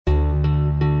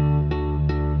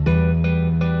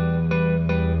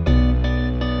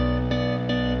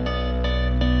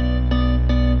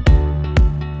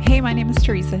Hey, my name is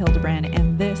Teresa Hildebrand,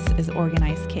 and this is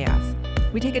Organized Chaos.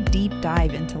 We take a deep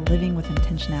dive into living with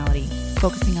intentionality,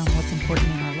 focusing on what's important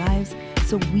in our lives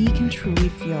so we can truly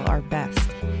feel our best.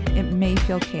 It may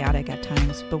feel chaotic at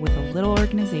times, but with a little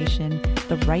organization,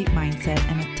 the right mindset,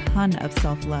 and a ton of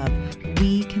self-love,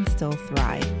 we can still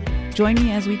thrive. Join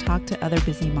me as we talk to other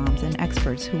busy moms and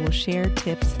experts who will share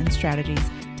tips and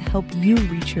strategies to help you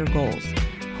reach your goals.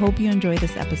 Hope you enjoy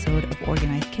this episode of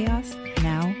Organized Chaos.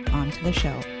 Now, on to the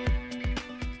show.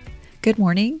 Good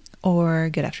morning, or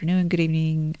good afternoon, good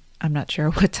evening. I'm not sure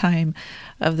what time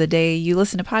of the day you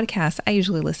listen to podcasts. I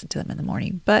usually listen to them in the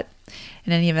morning, but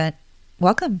in any event,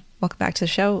 welcome back to the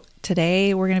show.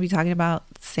 Today, we're going to be talking about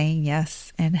saying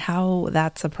yes and how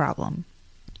that's a problem.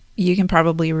 You can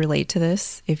probably relate to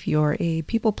this if you're a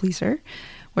people pleaser,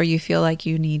 where you feel like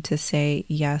you need to say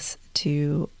yes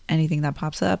to anything that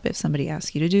pops up. If somebody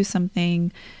asks you to do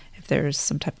something, if there's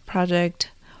some type of project,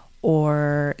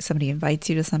 or somebody invites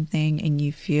you to something and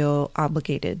you feel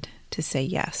obligated to say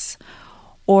yes.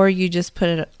 Or you just put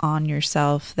it on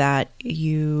yourself that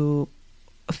you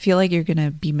feel like you're going to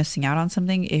be missing out on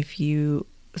something if you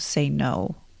say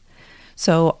no.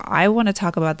 So I want to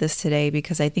talk about this today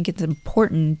because I think it's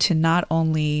important to not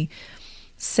only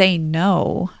say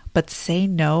no, but say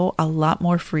no a lot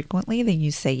more frequently than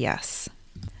you say yes.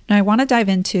 Now, I want to dive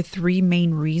into three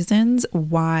main reasons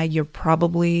why you're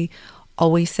probably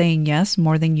always saying yes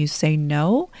more than you say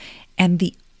no, and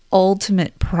the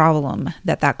ultimate problem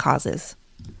that causes.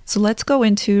 So let's go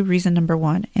into reason number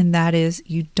one, and that is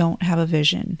you don't have a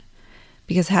vision.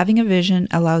 Because having a vision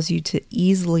allows you to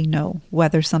easily know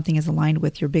whether something is aligned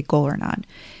with your big goal or not.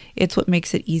 It's what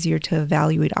makes it easier to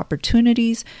evaluate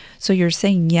opportunities, so you're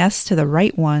saying yes to the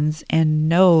right ones and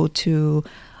no to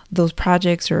those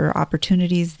projects or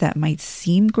opportunities that might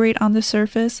seem great on the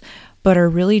surface, but are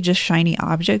really just shiny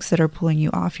objects that are pulling you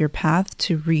off your path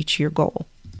to reach your goal.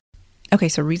 Okay,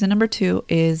 so reason number two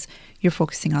is you're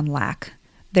focusing on lack.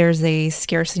 There's a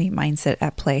scarcity mindset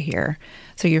at play here.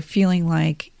 So you're feeling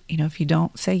like, if you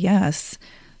don't say yes,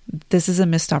 this is a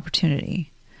missed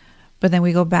opportunity. But then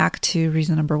we go back to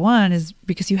reason number one is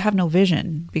because you have no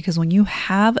vision. Because when you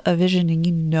have a vision and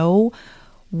you know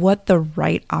what the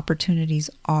right opportunities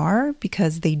are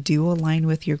because they do align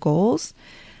with your goals,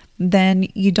 then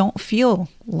you don't feel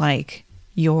like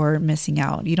you're missing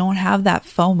out. You don't have that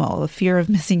FOMO, the fear of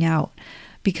missing out,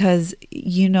 because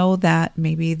you know that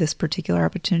maybe this particular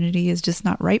opportunity is just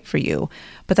not right for you.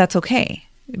 But that's okay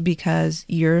because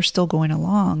you're still going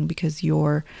along because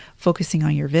you're focusing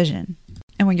on your vision.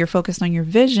 And when you're focused on your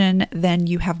vision, then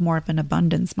you have more of an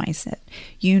abundance mindset.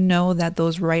 You know that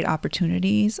those right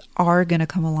opportunities are going to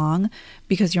come along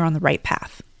because you're on the right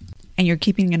path. And you're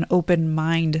keeping an open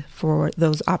mind for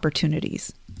those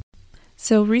opportunities.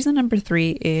 So reason number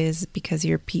three is because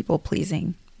you're people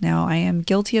pleasing. Now, I am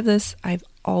guilty of this. I've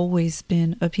always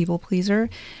been a people pleaser.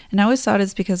 And I always thought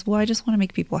it's because, I just want to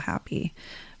make people happy.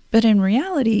 But in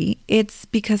reality, it's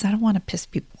because I don't want to piss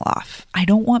people off. I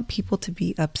don't want people to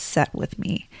be upset with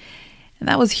me. And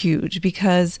that was huge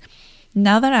because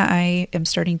now that I am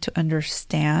starting to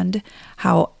understand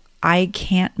how I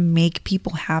can't make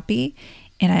people happy,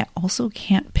 and I also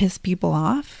can't piss people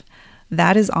off,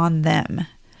 that is on them.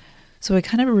 So it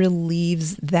kind of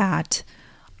relieves that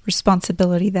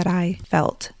responsibility that I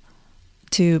felt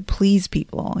to please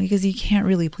people, because you can't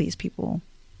really please people.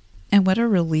 And what a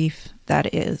relief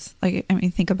that is.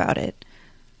 Think about it.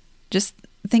 Just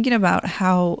thinking about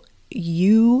how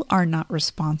you are not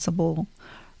responsible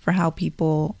for how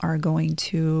people are going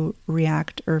to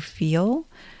react or feel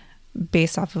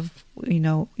based off of,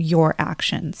 your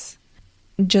actions.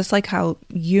 Just like how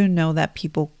you know that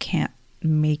people can't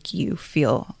make you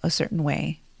feel a certain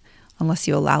way unless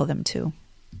you allow them to.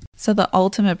 So the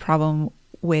ultimate problem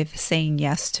with saying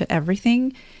yes to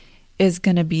everything is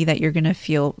going to be that you're going to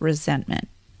feel resentment.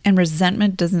 And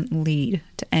resentment doesn't lead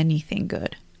to anything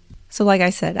good. So like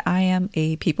I said, I am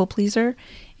a people pleaser,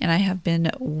 and I have been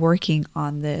working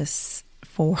on this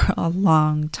for a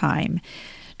long time,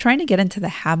 trying to get into the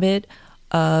habit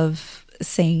of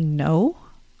saying no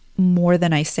more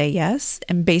than I say yes.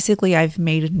 And basically I've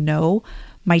made no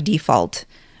my default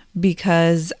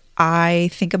because I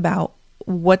think about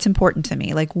what's important to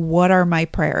me, like what are my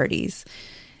priorities.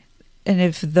 And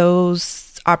if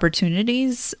those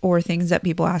opportunities or things that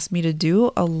people ask me to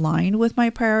do align with my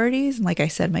priorities, and like I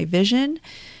said, my vision,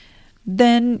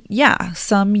 then yeah,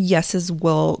 some yeses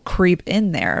will creep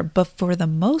in there. But for the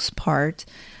most part,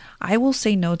 I will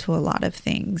say no to a lot of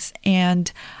things.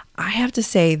 And I have to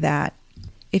say that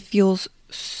it feels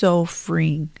so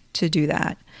freeing to do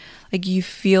that. Like you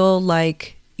feel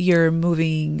like you're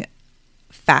moving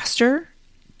faster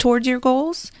towards your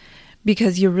goals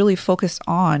because you're really focused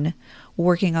on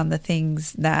working on the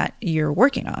things that you're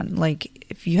working on. Like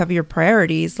if you have your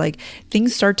priorities, like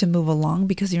things start to move along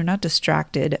because you're not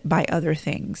distracted by other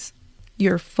things.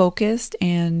 You're focused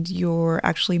and you're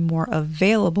actually more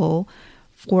available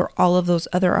for all of those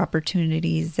other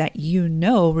opportunities that you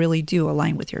know really do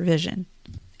align with your vision.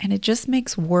 And it just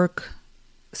makes work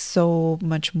so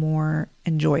much more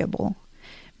enjoyable,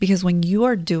 because when you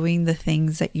are doing the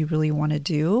things that you really want to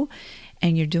do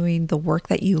and you're doing the work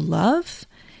that you love,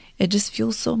 it just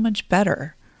feels so much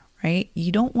better, right?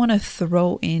 You don't want to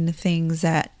throw in things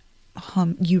that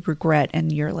you regret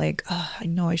and you're like, oh, I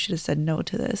know I should have said no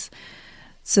to this.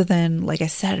 So then, like I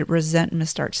said, resentment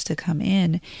starts to come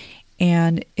in,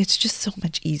 and it's just so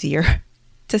much easier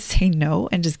to say no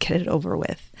and just get it over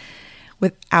with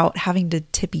without having to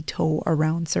tippy toe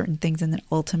around certain things and then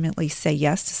ultimately say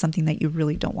yes to something that you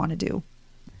really don't want to do.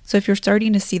 So if you're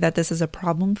starting to see that this is a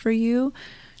problem for you,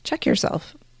 check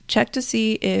yourself. Check to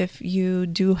see if you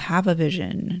do have a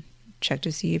vision. Check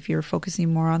to see if you're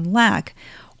focusing more on lack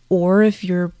or if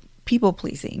you're people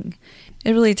pleasing.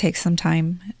 It really takes some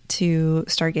time to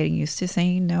start getting used to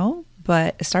saying no,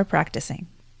 but start practicing.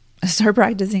 Start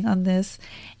practicing on this.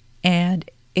 And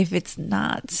if it's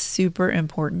not super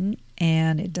important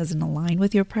and it doesn't align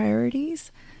with your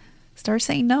priorities, start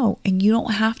saying no. And you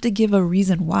don't have to give a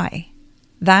reason why.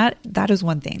 That is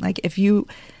one thing. Like if you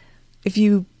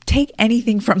take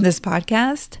anything from this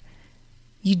podcast,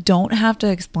 you don't have to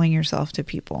explain yourself to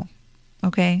people.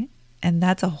 Okay? And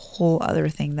that's a whole other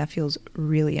thing that feels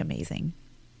really amazing.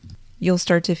 You'll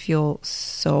start to feel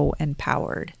so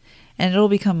empowered, and it'll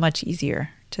become much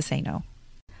easier to say no.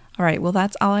 All right, well,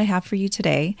 that's all I have for you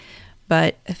today.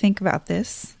 But think about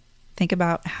this. Think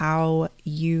about how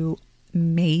you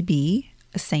may be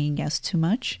saying yes too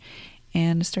much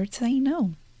and start saying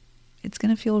no. It's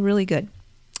going to feel really good.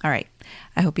 All right.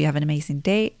 I hope you have an amazing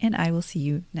day, and I will see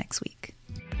you next week.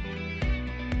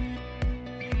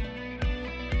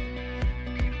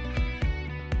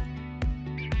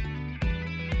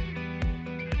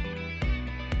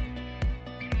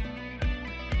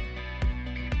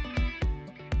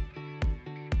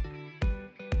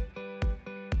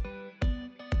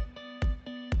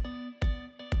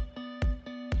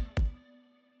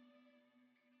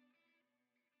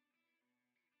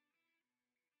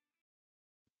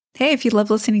 Hey, if you love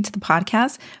listening to the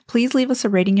podcast, please leave us a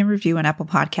rating and review on Apple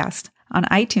Podcast. On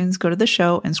iTunes, go to the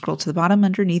show and scroll to the bottom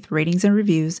underneath ratings and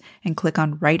reviews and click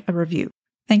on write a review.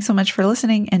 Thanks so much for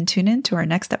listening, and tune in to our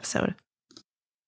next episode.